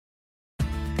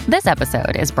This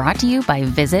episode is brought to you by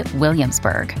Visit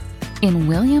Williamsburg. In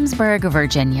Williamsburg,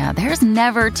 Virginia, there's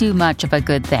never too much of a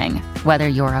good thing. Whether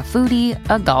you're a foodie,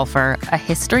 a golfer, a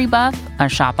history buff, a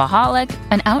shopaholic,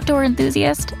 an outdoor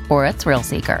enthusiast, or a thrill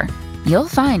seeker, you'll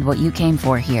find what you came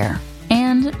for here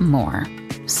and more.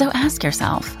 So ask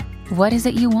yourself, what is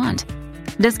it you want?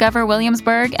 Discover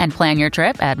Williamsburg and plan your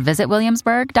trip at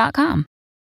visitwilliamsburg.com.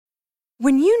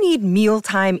 When you need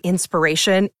mealtime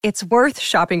inspiration, it's worth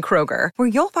shopping Kroger, where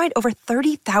you'll find over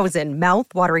 30,000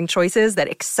 mouth-watering choices that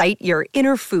excite your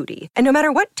inner foodie. And no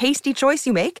matter what tasty choice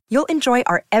you make, you'll enjoy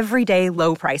our everyday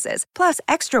low prices, plus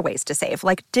extra ways to save,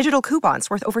 like digital coupons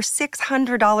worth over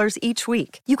 $600 each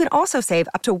week. You can also save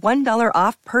up to $1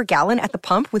 off per gallon at the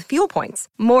pump with fuel points.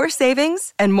 More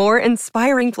savings and more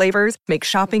inspiring flavors make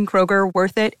shopping Kroger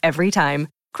worth it every time.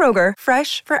 Kroger,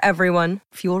 fresh for everyone.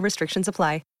 Fuel restrictions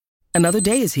apply. Another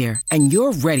day is here, and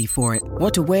you're ready for it.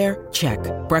 What to wear? Check.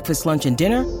 Breakfast, lunch, and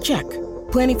dinner? Check.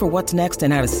 Planning for what's next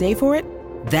and how to save for it?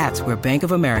 That's where Bank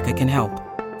of America can help.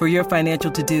 For your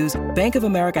financial to-dos, Bank of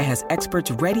America has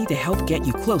experts ready to help get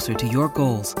you closer to your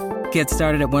goals. Get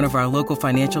started at one of our local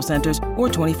financial centers or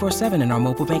 24/7 in our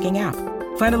mobile banking app.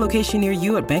 Find a location near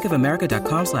you at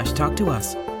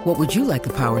bankofamerica.com/talktous. What would you like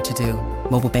the power to do?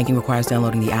 Mobile banking requires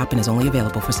downloading the app and is only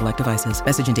available for select devices.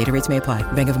 Message and data rates may apply.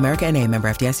 Bank of America NA, member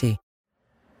FDIC.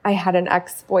 I had an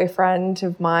ex-boyfriend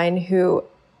of mine who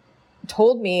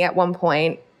told me at one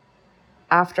point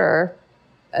after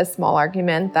a small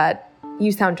argument that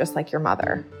you sound just like your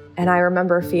mother. And I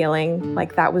remember feeling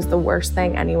like that was the worst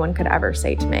thing anyone could ever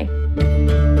say to me.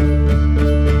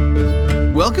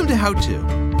 Welcome to How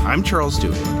To. I'm Charles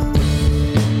Dewey.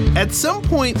 At some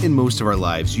point in most of our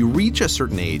lives, you reach a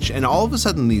certain age and all of a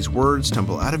sudden these words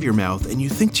tumble out of your mouth and you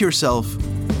think to yourself,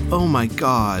 oh my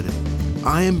God,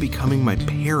 I am becoming my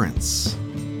parents.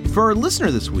 For our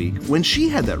listener this week, when she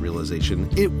had that realization,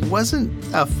 it wasn't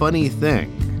a funny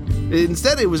thing.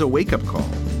 Instead, it was a wake-up call.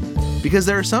 Because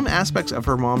there are some aspects of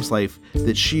her mom's life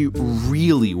that she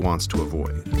really wants to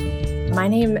avoid. My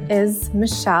name is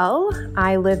Michelle.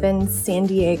 I live in San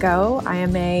Diego. I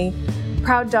am a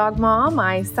proud dog mom.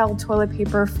 I sell toilet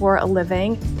paper for a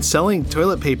living. Selling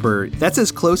toilet paper, that's as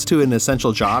close to an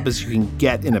essential job as you can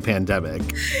get in a pandemic.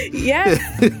 Yes.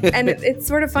 And it's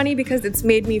sort of funny because it's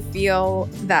made me feel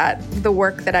that the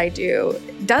work that I do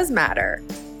does matter.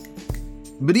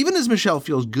 But even as Michelle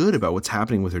feels good about what's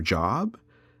happening with her job,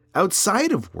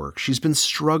 outside of work, she's been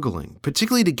struggling,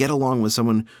 particularly to get along with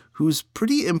someone who's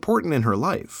pretty important in her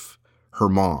life, her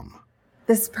mom.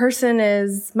 This person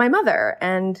is my mother,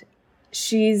 and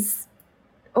she's,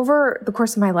 over the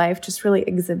course of my life, just really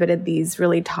exhibited these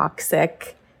really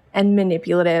toxic and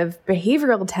manipulative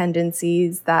behavioral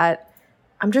tendencies that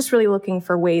I'm just really looking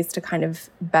for ways to kind of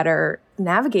better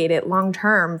navigate it long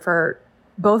term for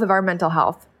both of our mental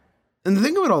health. And the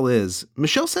thing of it all is,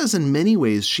 Michelle says in many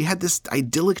ways she had this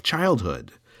idyllic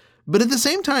childhood. But at the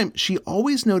same time, she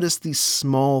always noticed these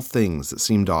small things that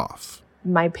seemed off.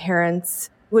 My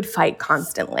parents would fight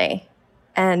constantly.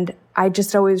 And I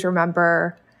just always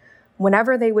remember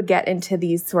whenever they would get into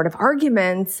these sort of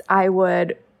arguments, I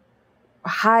would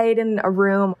hide in a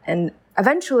room, and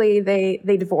eventually they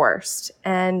divorced.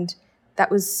 And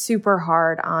that was super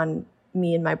hard on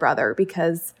me and my brother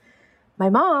because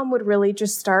my mom would really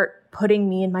just start putting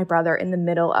me and my brother in the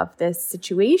middle of this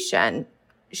situation.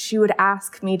 She would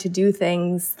ask me to do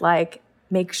things like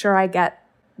make sure I get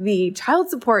the child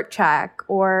support check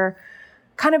or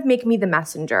kind of make me the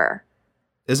messenger.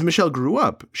 As Michelle grew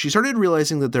up, she started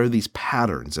realizing that there are these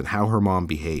patterns in how her mom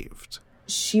behaved.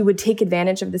 She would take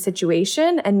advantage of the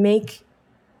situation and make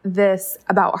this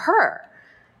about her.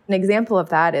 An example of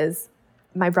that is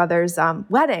my brother's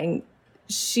wedding.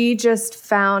 She just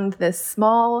found this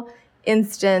small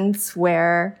instance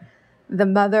where the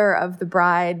mother of the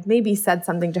bride maybe said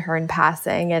something to her in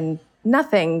passing and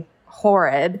nothing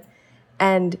horrid.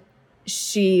 And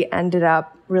she ended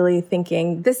up really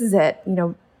thinking, this is it. You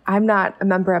know, I'm not a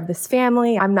member of this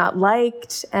family. I'm not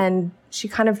liked. And she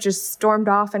kind of just stormed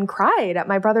off and cried at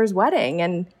my brother's wedding.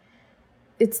 And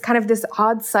it's kind of this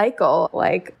odd cycle,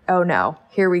 like, oh no,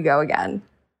 here we go again.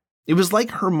 It was like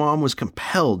her mom was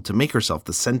compelled to make herself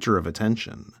the center of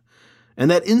attention. And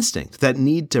that instinct, that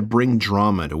need to bring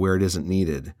drama to where it isn't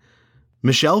needed,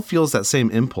 Michelle feels that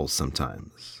same impulse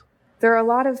sometimes. There are a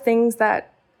lot of things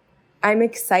that I'm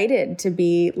excited to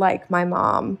be like my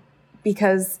mom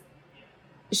because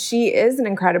she is an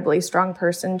incredibly strong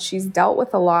person. She's dealt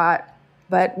with a lot,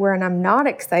 but when I'm not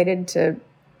excited to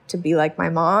be like my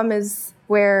mom is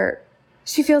where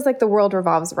she feels like the world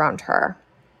revolves around her.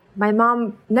 My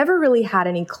mom never really had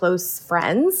any close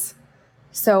friends.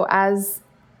 So as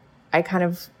I kind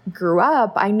of grew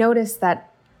up, I noticed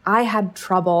that I had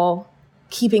trouble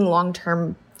keeping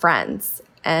long-term friends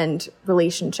and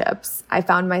relationships. I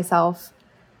found myself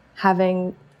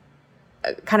having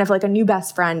kind of like a new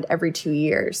best friend every 2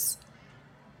 years.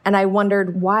 And I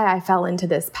wondered why I fell into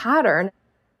this pattern.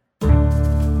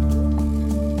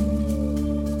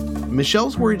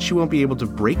 Michelle's worried she won't be able to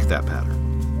break that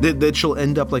pattern, that she'll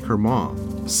end up like her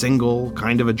mom, single,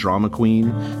 kind of a drama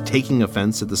queen, taking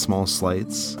offense at the small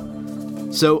slights.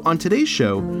 So on today's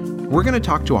show, we're going to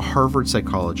talk to a Harvard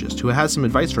psychologist who has some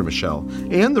advice for Michelle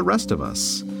and the rest of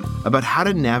us about how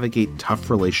to navigate tough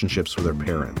relationships with our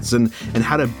parents and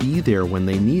how to be there when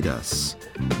they need us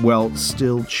while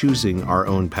still choosing our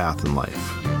own path in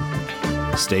life.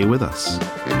 Stay with us.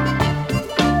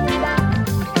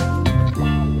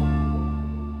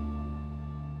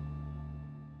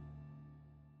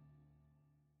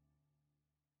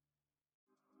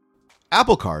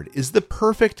 Apple Card is the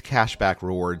perfect cashback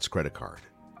rewards credit card.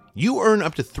 You earn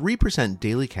up to 3%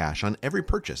 daily cash on every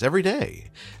purchase every day.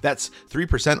 That's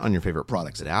 3% on your favorite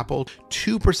products at Apple,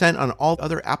 2% on all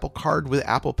other Apple Card with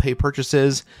Apple Pay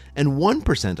purchases, and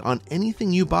 1% on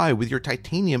anything you buy with your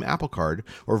titanium Apple Card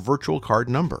or virtual card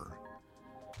number.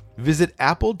 Visit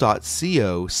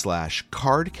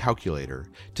apple.co/card calculator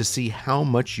to see how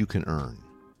much you can earn.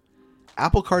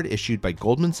 Apple Card issued by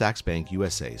Goldman Sachs Bank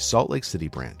USA, Salt Lake City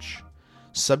branch.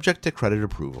 Subject to credit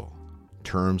approval.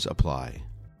 Terms apply.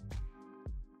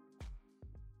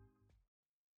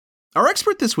 Our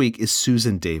expert this week is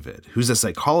Susan David, who's a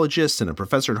psychologist and a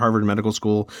professor at Harvard Medical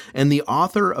School and the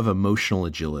author of Emotional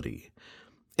Agility.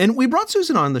 And we brought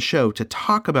Susan on the show to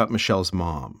talk about Michelle's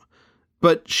mom.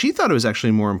 But she thought it was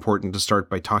actually more important to start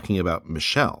by talking about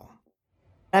Michelle.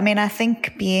 I mean, I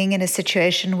think being in a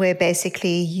situation where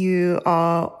basically you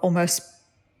are almost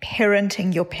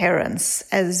parenting your parents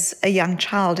as a young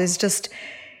child is just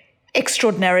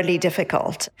extraordinarily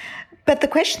difficult. But the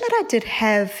question that I did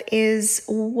have is,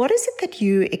 what is it that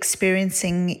you're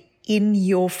experiencing in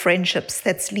your friendships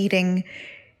that's leading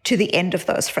to the end of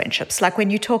those friendships? Like when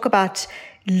you talk about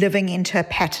living into a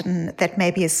pattern that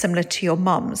maybe is similar to your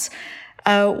mom's,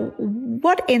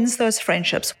 what ends those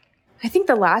friendships? I think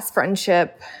the last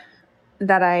friendship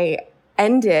that I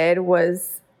ended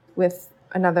was with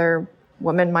another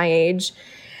woman my age.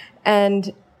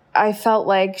 And I felt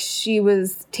like she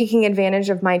was taking advantage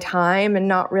of my time and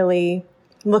not really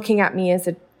looking at me as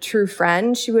a true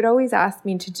friend. She would always ask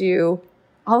me to do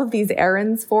all of these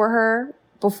errands for her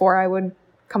before I would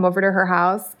come over to her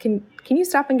house. Can you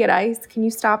stop and get ice? Can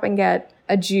you stop and get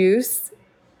a juice?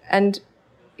 And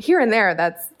here and there,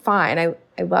 that's fine. I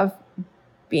love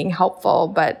being helpful,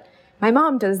 but my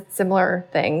mom does similar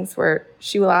things where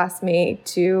she will ask me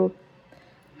to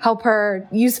help her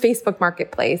use Facebook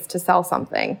Marketplace to sell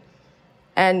something.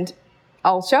 And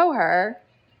I'll show her,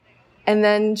 and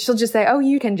then she'll just say, oh,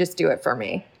 you can just do it for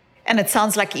me. And it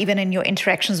sounds like even in your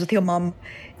interactions with your mom,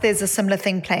 there's a similar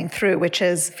thing playing through, which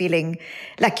is feeling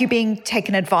like you're being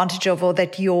taken advantage of, or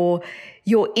that your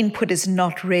input is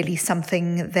not really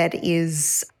something that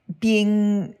is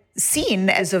being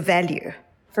seen as of value.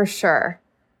 For sure.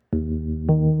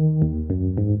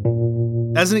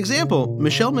 As an example,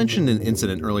 Michelle mentioned an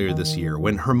incident earlier this year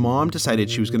when her mom decided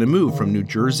she was going to move from New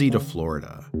Jersey to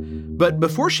Florida. But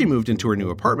before she moved into her new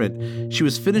apartment, she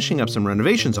was finishing up some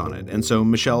renovations on it, and so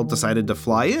Michelle decided to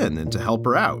fly in and to help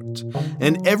her out.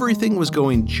 And everything was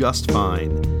going just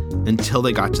fine until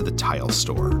they got to the tile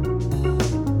store.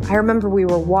 I remember we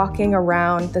were walking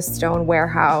around the stone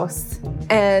warehouse,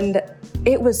 and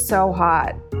it was so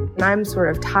hot. And I'm sort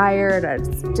of tired.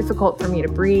 It's difficult for me to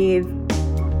breathe.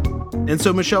 And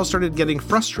so Michelle started getting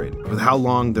frustrated with how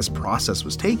long this process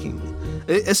was taking,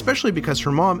 especially because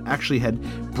her mom actually had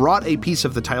brought a piece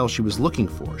of the tile she was looking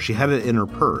for. She had it in her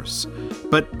purse.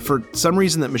 But for some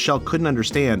reason that Michelle couldn't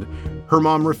understand, her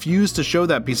mom refused to show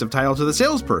that piece of tile to the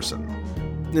salesperson.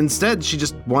 Instead, she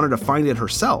just wanted to find it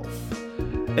herself.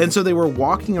 And so they were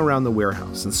walking around the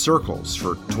warehouse in circles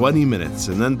for 20 minutes,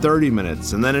 and then 30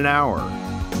 minutes, and then an hour.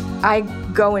 I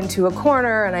go into a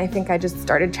corner and I think I just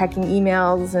started checking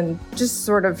emails and just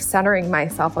sort of centering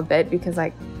myself a bit because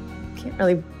I can't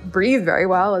really breathe very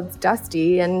well. It's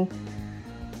dusty. And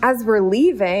as we're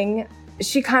leaving,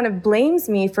 she kind of blames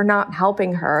me for not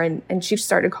helping her, and she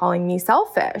started calling me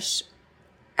selfish.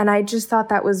 And I just thought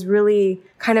that was really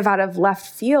kind of out of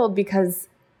left field because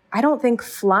I don't think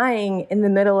flying in the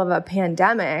middle of a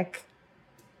pandemic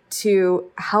to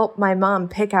help my mom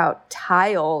pick out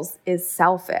tiles is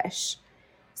selfish.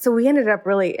 So we ended up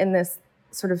really in this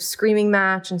sort of screaming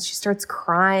match, and she starts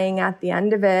crying at the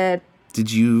end of it. Did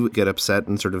you get upset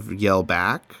and sort of yell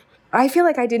back? I feel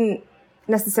like I didn't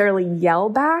necessarily yell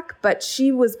back, but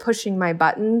she was pushing my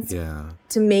buttons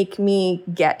to make me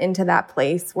get into that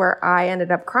place where I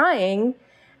ended up crying.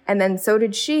 And then so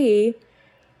did she.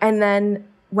 And then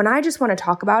when I just want to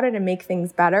talk about it and make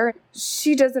things better,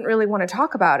 she doesn't really want to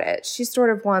talk about it. She sort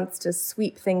of wants to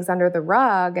sweep things under the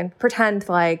rug and pretend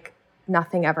like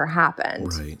nothing ever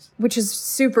happened, which is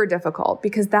super difficult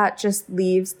because that just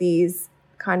leaves these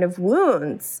kind of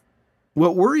wounds.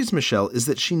 What worries Michelle is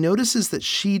that she notices that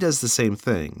she does the same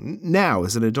thing now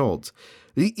as an adult,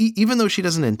 even though she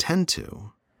doesn't intend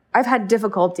to. I've had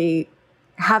difficulty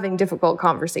having difficult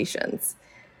conversations.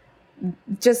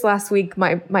 Just last week,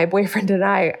 my boyfriend and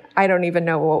I don't even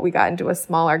know what we got into a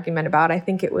small argument about. I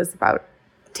think it was about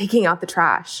taking out the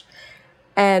trash.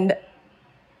 And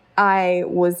I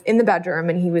was in the bedroom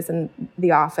and he was in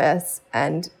the office.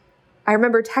 And I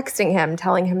remember texting him,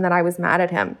 telling him that I was mad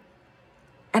at him.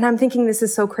 And I'm thinking, this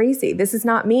is so crazy. This is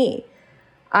not me.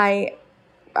 I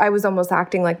was almost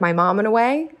acting like my mom in a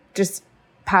way, just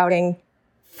pouting.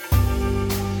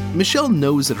 Michelle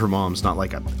knows that her mom's not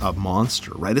like a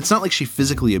monster, right? It's not like she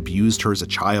physically abused her as a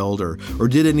child or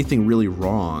did anything really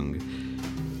wrong.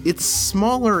 It's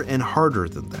smaller and harder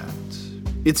than that.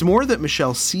 It's more that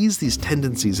Michelle sees these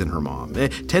tendencies in her mom,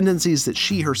 tendencies that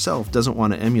she herself doesn't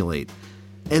want to emulate.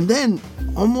 And then,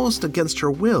 almost against her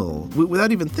will,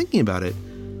 without even thinking about it,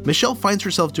 Michelle finds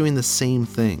herself doing the same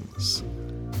things.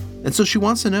 And so she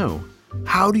wants to know,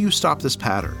 how do you stop this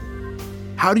pattern?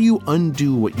 How do you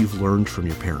undo what you've learned from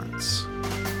your parents?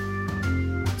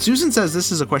 Susan says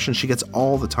this is a question she gets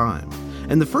all the time.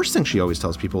 And the first thing she always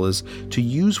tells people is to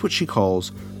use what she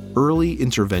calls early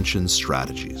intervention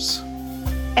strategies.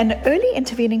 And early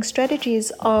intervening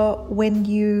strategies are when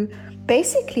you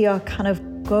basically are kind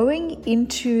of going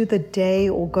into the day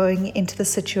or going into the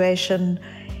situation,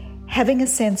 having a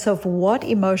sense of what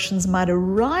emotions might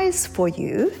arise for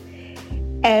you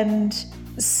and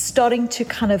starting to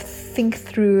kind of think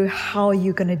through how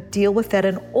you're going to deal with that,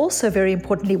 and also, very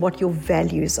importantly, what your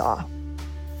values are.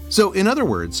 So, in other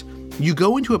words, you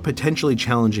go into a potentially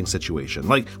challenging situation,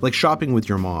 like shopping with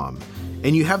your mom,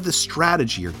 and you have this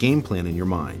strategy or game plan in your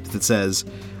mind that says,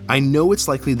 I know it's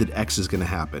likely that X is going to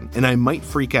happen, and I might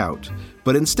freak out,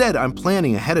 but instead I'm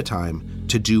planning ahead of time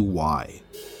to do Y.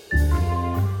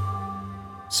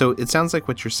 So it sounds like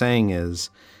what you're saying is,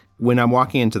 when I'm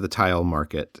walking into the tile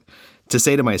market, to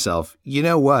say to myself, you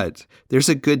know what, there's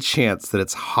a good chance that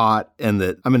it's hot and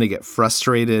that I'm going to get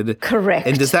frustrated. Correct.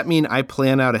 And does that mean I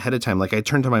plan out ahead of time? Like I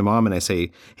turn to my mom and I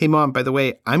say, hey, Mom, by the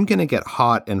way, I'm going to get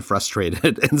hot and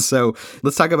frustrated. And so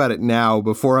let's talk about it now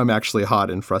before I'm actually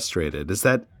hot and frustrated. Is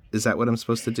that what I'm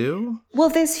supposed to do? Well,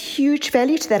 there's huge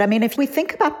value to that. I mean, if we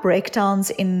think about breakdowns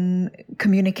in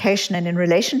communication and in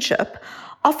relationship,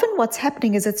 often what's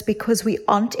happening is it's because we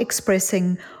aren't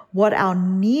expressing what our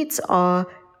needs are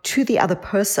to the other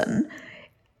person,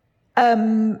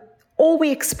 or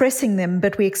we're expressing them,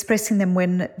 but we're expressing them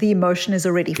when the emotion is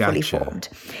already fully formed.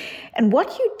 And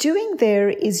what you're doing there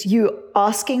is you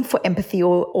asking for empathy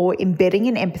or embedding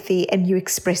in empathy, and you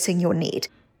expressing your need.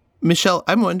 Michelle,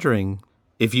 I'm wondering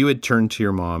if you had turned to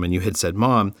your mom and you had said,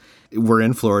 Mom, we're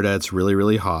in Florida, it's really,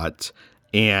 really hot,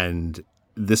 and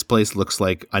this place looks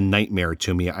like a nightmare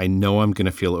to me. I know I'm going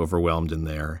to feel overwhelmed in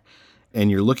there. And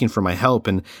you're looking for my help,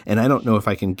 and I don't know if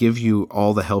I can give you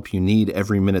all the help you need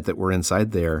every minute that we're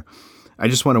inside there. I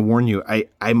just want to warn you,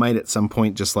 I might at some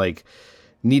point just like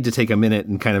need to take a minute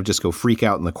and kind of just go freak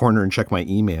out in the corner and check my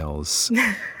emails.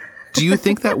 Do you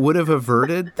think that would have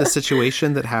averted the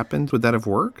situation that happened? Would that have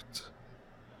worked?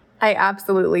 I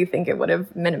absolutely think it would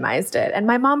have minimized it. And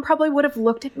my mom probably would have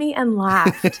looked at me and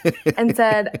laughed and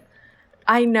said,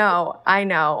 I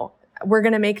know. We're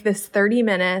going to make this 30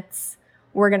 minutes.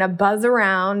 We're going to buzz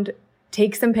around,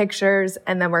 take some pictures,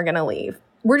 and then we're going to leave.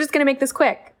 We're just going to make this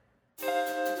quick.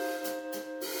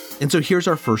 And so here's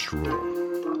our first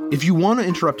rule. If you want to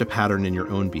interrupt a pattern in your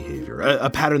own behavior, a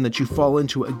pattern that you fall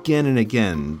into again and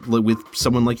again with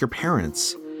someone like your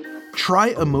parents,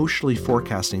 try emotionally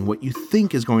forecasting what you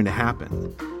think is going to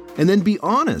happen. And then be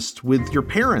honest with your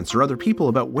parents or other people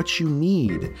about what you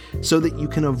need so that you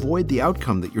can avoid the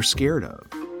outcome that you're scared of.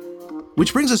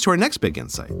 Which brings us to our next big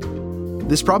insight.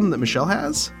 This problem that Michelle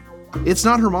has, it's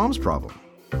not her mom's problem.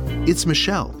 It's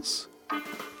Michelle's.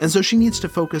 And so she needs to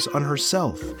focus on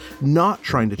herself, not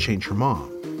trying to change her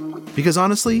mom. Because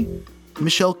honestly,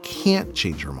 Michelle can't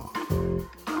change her mom.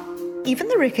 Even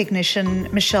the recognition,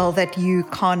 Michelle, that you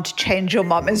can't change your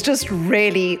mom is just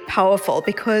really powerful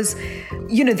because,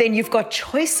 then you've got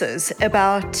choices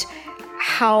about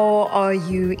how are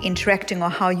you interacting or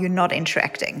how you're not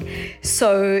interacting.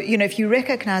 So, if you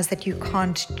recognize that you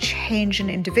can't change an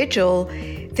individual,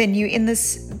 then you're in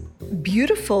this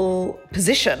beautiful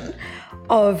position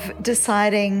of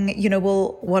deciding,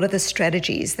 well, what are the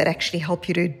strategies that actually help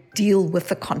you to deal with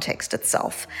the context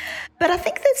itself? But I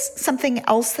think there's something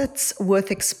else that's worth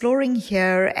exploring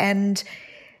here, and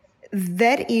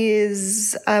that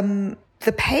is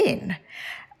the pain.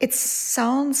 It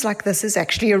sounds like this is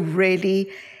actually a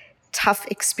really tough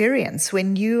experience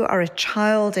when you are a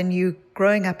child and you're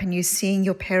growing up and you're seeing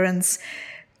your parents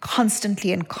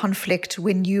constantly in conflict,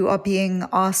 when you are being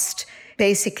asked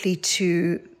basically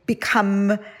to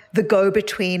become the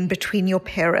go-between between your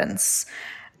parents,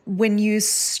 when you're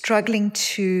struggling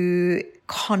to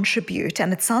contribute.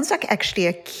 And it sounds like actually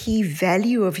a key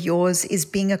value of yours is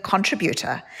being a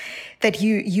contributor, that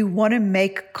you want to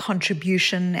make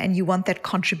contribution and you want that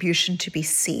contribution to be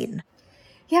seen.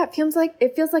 Yeah, it feels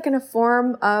like in a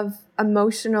form of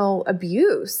emotional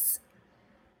abuse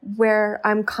where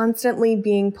I'm constantly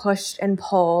being pushed and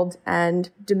pulled and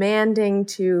demanding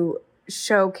to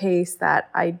showcase that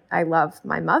I love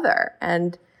my mother.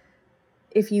 And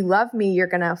if you love me, you're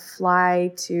going to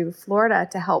fly to Florida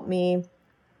to help me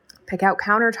pick out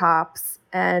countertops.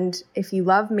 And if you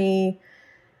love me,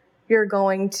 you're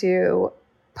going to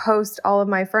post all of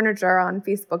my furniture on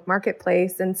Facebook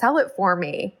Marketplace and sell it for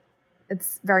me.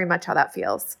 It's very much how that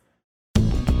feels.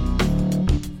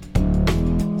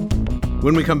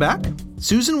 When we come back,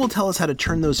 Susan will tell us how to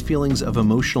turn those feelings of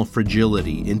emotional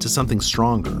fragility into something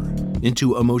stronger,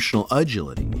 into emotional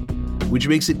agility, which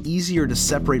makes it easier to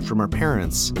separate from our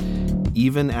parents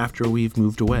even after we've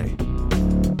moved away.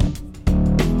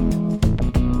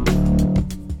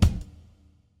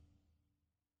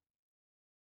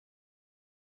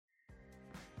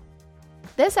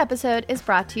 This episode is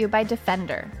brought to you by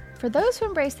Defender. For those who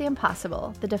embrace the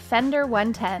impossible, the Defender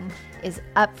 110 is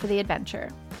up for the adventure.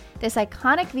 This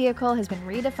iconic vehicle has been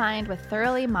redefined with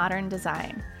thoroughly modern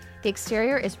design. The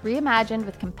exterior is reimagined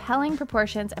with compelling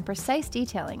proportions and precise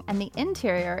detailing, and the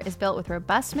interior is built with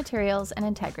robust materials and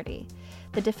integrity.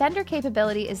 The Defender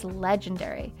capability is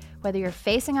legendary, whether you're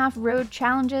facing off-road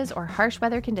challenges or harsh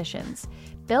weather conditions.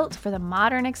 Built for the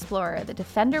modern explorer, the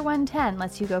Defender 110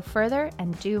 lets you go further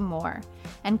and do more.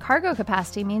 And cargo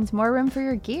capacity means more room for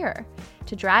your gear.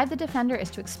 To drive the Defender is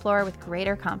to explore with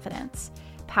greater confidence.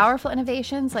 Powerful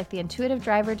innovations like the intuitive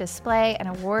driver display and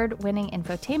award-winning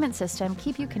infotainment system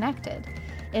keep you connected.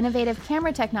 Innovative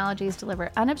camera technologies deliver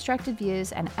unobstructed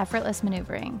views and effortless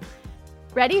maneuvering.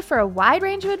 Ready for a wide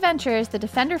range of adventures, the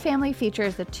Defender family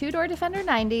features the two-door Defender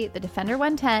 90, the Defender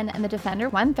 110, and the Defender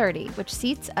 130, which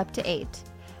seats up to 8.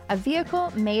 A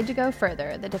vehicle made to go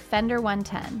further, the Defender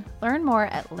 110. Learn more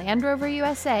at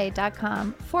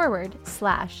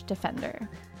LandRoverUSA.com/Defender.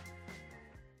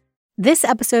 This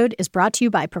episode is brought to you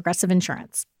by Progressive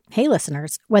Insurance. Hey,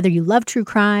 listeners, whether you love true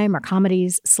crime or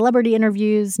comedies, celebrity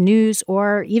interviews, news,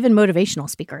 or even motivational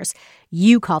speakers,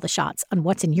 you call the shots on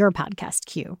what's in your podcast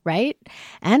queue, right?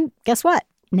 And guess what?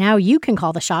 Now you can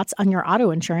call the shots on your auto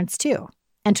insurance, too.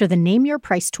 Enter the Name Your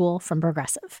Price tool from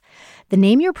Progressive. The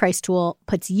Name Your Price tool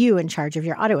puts you in charge of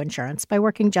your auto insurance by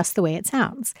working just the way it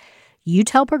sounds. You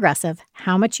tell Progressive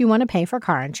how much you want to pay for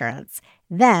car insurance.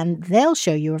 Then they'll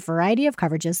show you a variety of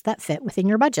coverages that fit within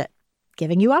your budget,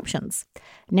 giving you options.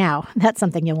 Now, that's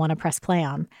something you'll want to press play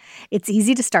on. It's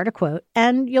easy to start a quote,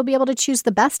 and you'll be able to choose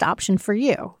the best option for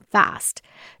you fast.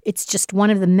 It's just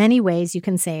one of the many ways you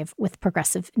can save with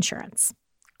Progressive Insurance.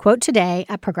 Quote today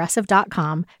at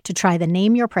Progressive.com to try the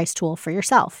Name Your Price tool for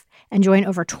yourself and join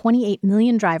over 28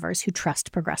 million drivers who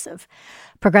trust Progressive.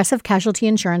 Progressive Casualty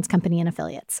Insurance Company and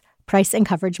Affiliates. Price and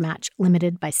coverage match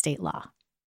limited by state law.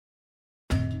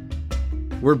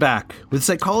 We're back with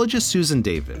psychologist Susan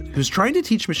David, who's trying to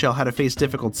teach Michelle how to face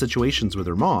difficult situations with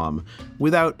her mom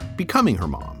without becoming her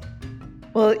mom.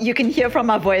 Well, you can hear from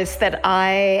my voice that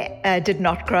I did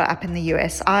not grow up in the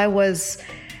US. I was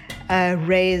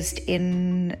raised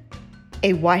in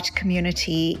a white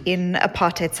community in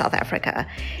apartheid South Africa.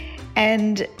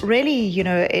 And really,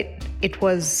 it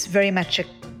was very much a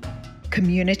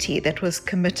community that was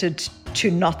committed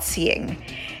to not seeing.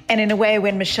 And in a way,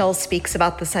 when Michelle speaks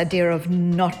about this idea of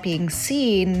not being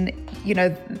seen,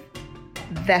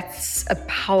 that's a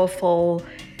powerful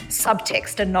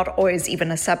subtext and not always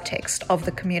even a subtext of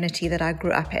the community that I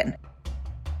grew up in.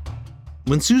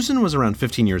 When Susan was around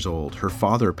 15 years old, her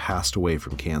father passed away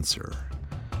from cancer.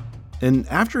 And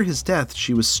after his death,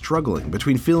 she was struggling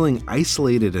between feeling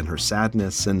isolated in her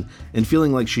sadness and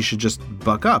feeling like she should just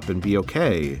buck up and be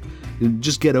okay,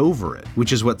 just get over it,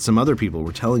 which is what some other people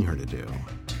were telling her to do.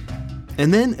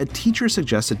 And then a teacher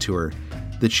suggested to her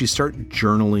that she start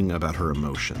journaling about her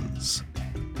emotions.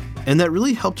 And that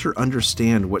really helped her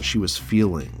understand what she was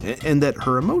feeling, and that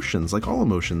her emotions, like all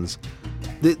emotions,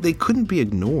 They couldn't be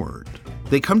ignored.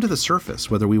 They come to the surface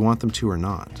whether we want them to or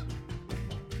not.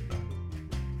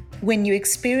 When you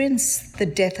experience the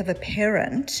death of a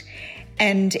parent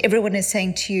and everyone is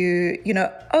saying to you,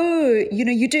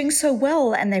 you're doing so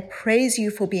well, and they praise you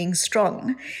for being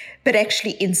strong, but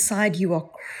actually inside you are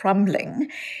crumbling,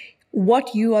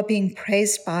 what you are being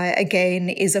praised by, again,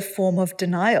 is a form of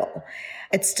denial.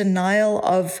 It's denial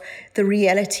of the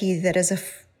reality that as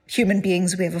human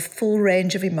beings, we have a full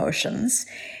range of emotions,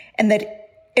 and that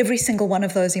every single one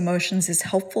of those emotions is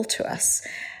helpful to us.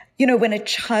 When a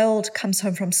child comes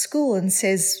home from school and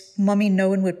says, "Mommy, no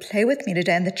one would play with me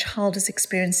today," and the child is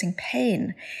experiencing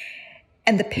pain,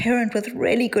 and the parent with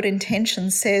really good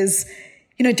intentions says,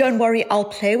 "Don't worry, I'll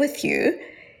play with you,"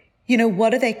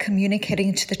 what are they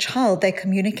communicating to the child? They're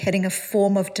communicating a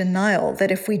form of denial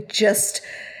that if we just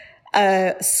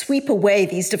sweep away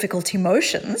these difficult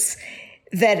emotions,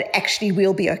 that actually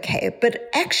we'll be okay. But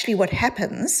actually what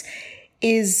happens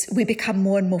is we become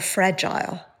more and more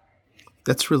fragile.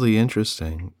 That's really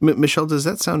interesting. Michelle, does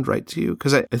that sound right to you?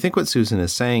 Because I think what Susan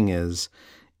is saying is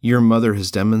your mother has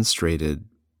demonstrated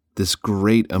this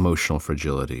great emotional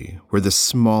fragility where the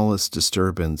smallest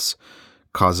disturbance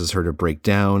causes her to break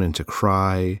down and to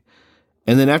cry.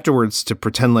 And then afterwards to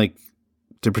pretend like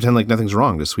nothing's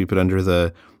wrong, to sweep it under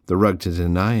the rug, to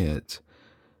deny it.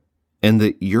 And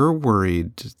that you're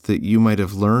worried that you might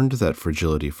have learned that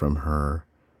fragility from her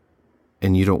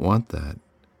and you don't want that.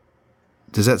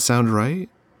 Does that sound right?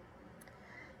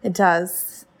 It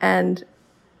does. And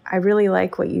I really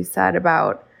like what you said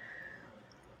about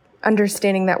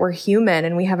understanding that we're human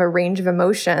and we have a range of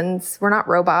emotions. We're not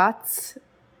robots.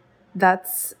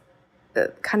 That's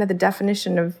kind of the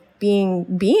definition of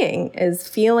being is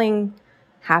feeling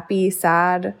happy,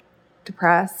 sad,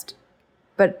 depressed,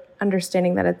 but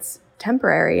understanding that it's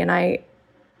temporary. And I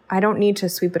don't need to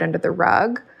sweep it under the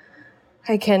rug.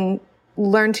 I can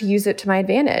learn to use it to my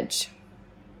advantage.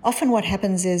 Often what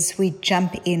happens is we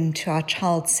jump into our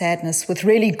child's sadness with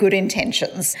really good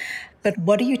intentions. But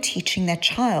what are you teaching that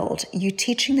child? You're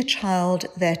teaching the child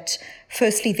that,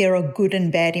 firstly, there are good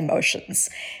and bad emotions,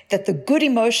 that the good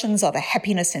emotions are the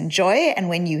happiness and joy. And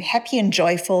when you're happy and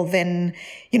joyful, then,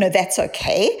 that's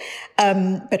okay.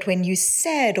 But when you're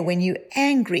sad or when you're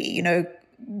angry,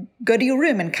 go to your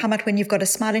room and come out when you've got a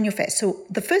smile on your face. So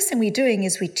the first thing we're doing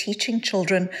is we're teaching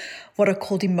children what are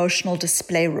called emotional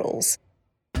display rules.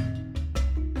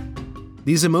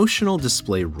 These emotional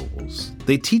display rules,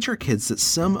 they teach our kids that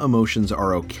some emotions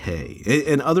are okay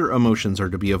and other emotions are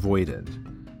to be avoided.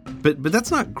 But that's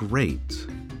not great,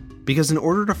 because in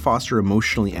order to foster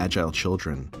emotionally agile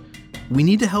children, we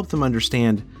need to help them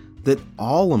understand that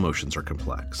all emotions are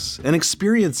complex, and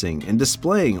experiencing and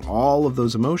displaying all of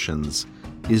those emotions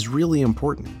is really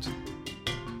important.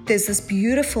 There's this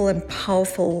beautiful and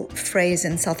powerful phrase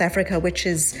in South Africa, which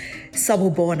is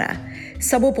sawubona.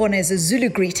 Sawubona is a Zulu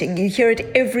greeting. You hear it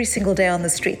every single day on the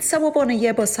street. Sawubona,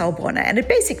 yebo sawubona. And it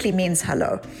basically means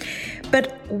hello.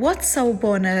 But what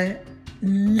sawubona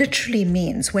literally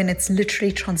means, when it's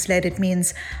literally translated,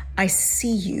 means I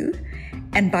see you,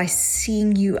 and by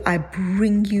seeing you, I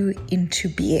bring you into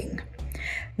being.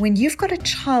 When you've got a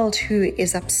child who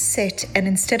is upset, and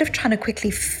instead of trying to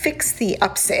quickly fix the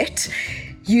upset,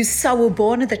 you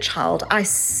sawubona the child, I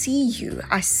see you,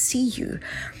 I see you.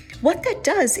 What that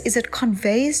does is it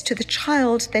conveys to the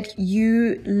child that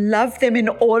you love them in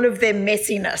all of their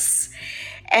messiness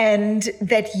and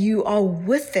that you are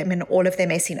with them in all of their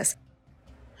messiness.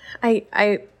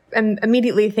 I am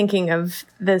immediately thinking of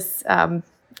this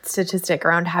statistic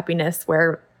around happiness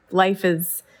where life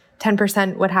is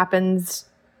 10% what happens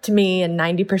to me and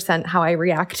 90% how I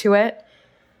react to it.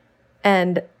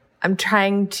 And I'm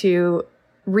trying to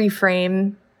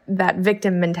reframe that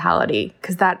victim mentality,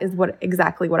 because that is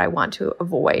exactly what I want to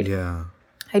avoid. Yeah.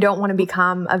 I don't want to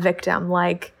become a victim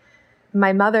like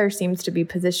my mother seems to be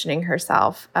positioning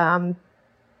herself.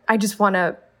 I just want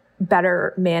to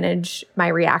better manage my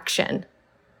reaction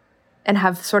and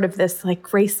have sort of this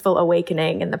graceful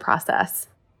awakening in the process.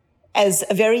 As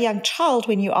a very young child,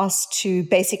 when you're asked to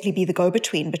basically be the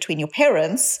go-between between your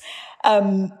parents,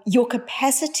 your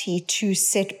capacity to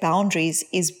set boundaries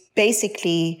is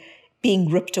basically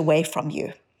being ripped away from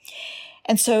you.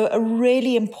 And so a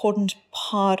really important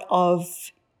part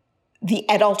of the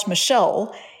adult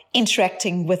Michelle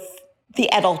interacting with the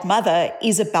adult mother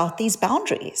is about these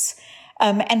boundaries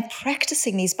and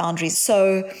practicing these boundaries.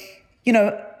 So,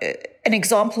 an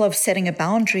example of setting a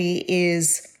boundary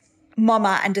is,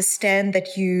 Mama, I understand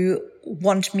that you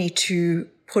want me to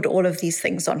put all of these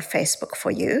things on Facebook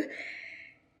for you.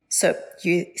 So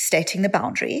you stating the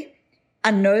boundary. I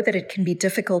know that it can be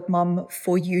difficult, Mom,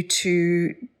 for you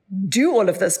to do all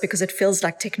of this because it feels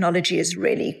like technology is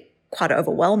really quite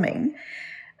overwhelming.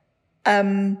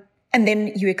 And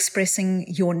then you're expressing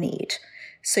your need.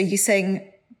 So you're saying,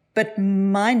 but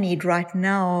my need right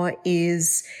now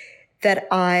is that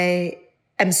I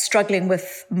am struggling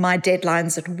with my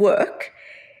deadlines at work.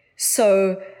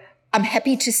 So I'm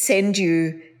happy to send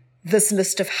you this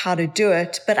list of how to do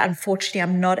it, but unfortunately,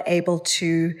 I'm not able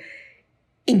to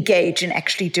engage in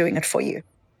actually doing it for you.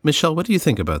 Michelle, what do you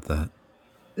think about that?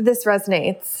 This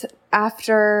resonates.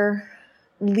 After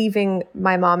leaving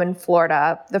my mom in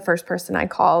Florida, the first person I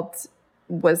called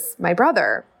was my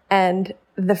brother. And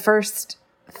the first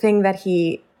thing that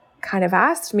he kind of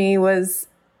asked me was,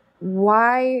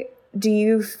 why do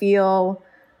you feel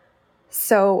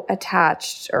so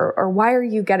attached, or why are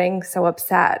you getting so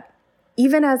upset?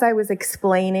 Even as I was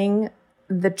explaining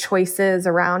the choices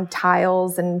around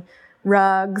tiles and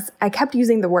rugs, I kept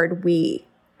using the word we.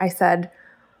 I said,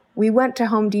 we went to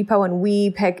Home Depot and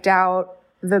we picked out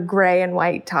the gray and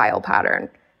white tile pattern.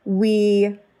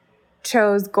 We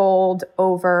chose gold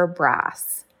over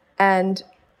brass. And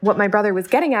what my brother was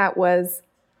getting at was,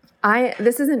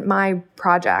 this isn't my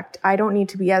project. I don't need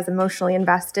to be as emotionally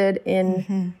invested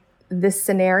in this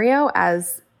scenario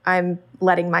as I'm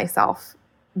letting myself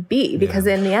be, because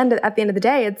at the end of the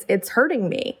day, it's hurting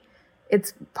me.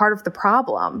 It's part of the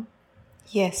problem.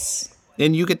 Yes.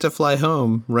 And you get to fly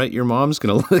home, right? Your mom's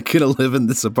gonna live in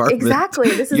this apartment. Exactly.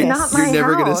 This is not my house. You're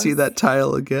never gonna see that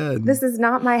tile again. This is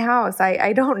not my house.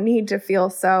 I don't need to feel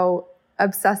so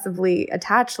obsessively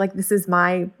attached. Like, this is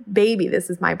my baby. This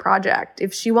is my project.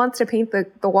 If she wants to paint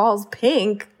the walls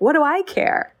pink, what do I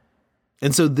care?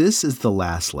 And so this is the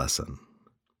last lesson.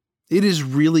 It is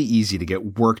really easy to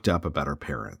get worked up about our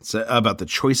parents, about the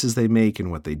choices they make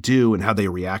and what they do and how they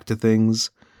react to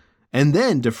things, and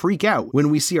then to freak out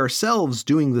when we see ourselves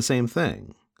doing the same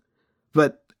thing.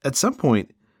 But at some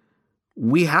point,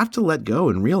 we have to let go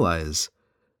and realize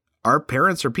our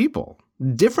parents are people,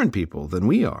 different people than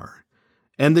we are,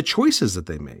 and the choices that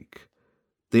they make,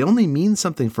 they only mean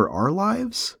something for our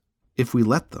lives if we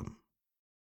let them.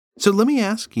 So let me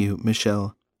ask you,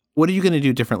 Michelle, what are you going to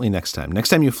do differently next time? Next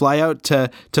time you fly out to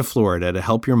Florida to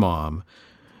help your mom,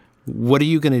 what are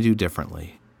you going to do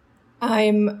differently?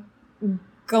 I'm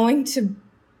going to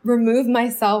remove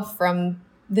myself from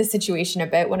the situation a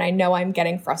bit when I know I'm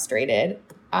getting frustrated.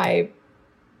 I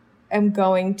am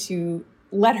going to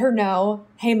let her know,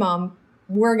 hey, Mom,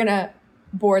 we're going to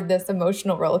board this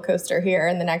emotional roller coaster here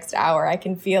in the next hour. I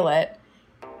can feel it.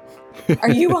 Are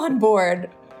you on board?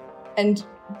 And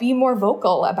be more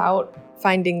vocal about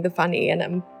finding the funny. And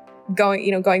I'm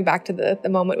going back to the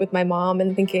moment with my mom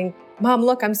and thinking, Mom,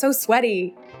 look, I'm so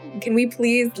sweaty. Can we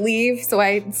please leave so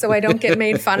I don't get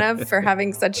made fun of for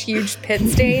having such huge pit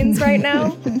stains right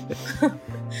now?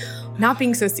 Not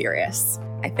being so serious,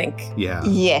 I think. Yeah.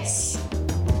 Yes.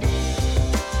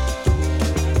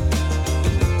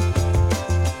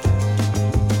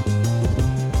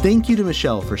 Thank you to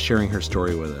Michelle for sharing her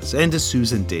story with us, and to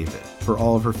Susan David for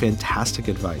all of her fantastic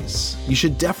advice. You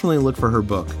should definitely look for her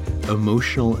book,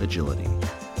 Emotional Agility.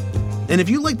 And if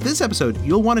you liked this episode,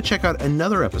 you'll want to check out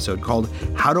another episode called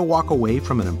How to Walk Away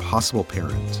from an Impossible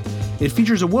Parent. It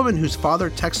features a woman whose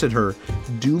father texted her,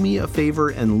 "Do me a favor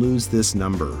and lose this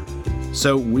number."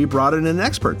 So we brought in an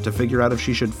expert to figure out if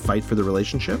she should fight for the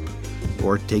relationship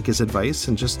or take his advice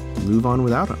and just move on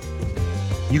without him.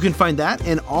 You can find that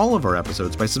and all of our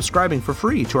episodes by subscribing for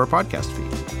free to our podcast feed.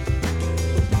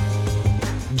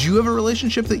 Do you have a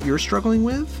relationship that you're struggling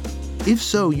with? If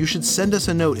so, you should send us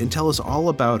a note and tell us all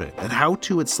about it at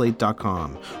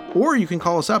howto@slate.com. Or you can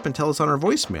call us up and tell us on our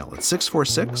voicemail at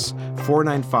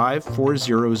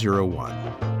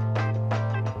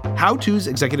 646-495-4001. How To's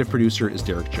executive producer is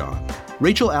Derek John.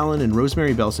 Rachel Allen and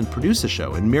Rosemary Belson produce the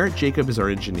show, and Merritt Jacob is our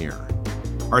engineer.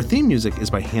 Our theme music is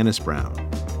by Hannes Brown.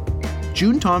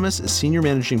 June Thomas is senior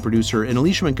managing producer, and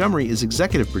Alicia Montgomery is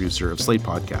executive producer of Slate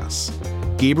Podcasts.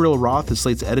 Gabriel Roth is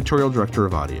Slate's editorial director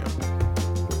of audio.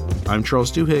 I'm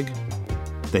Charles Duhigg.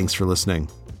 Thanks for listening.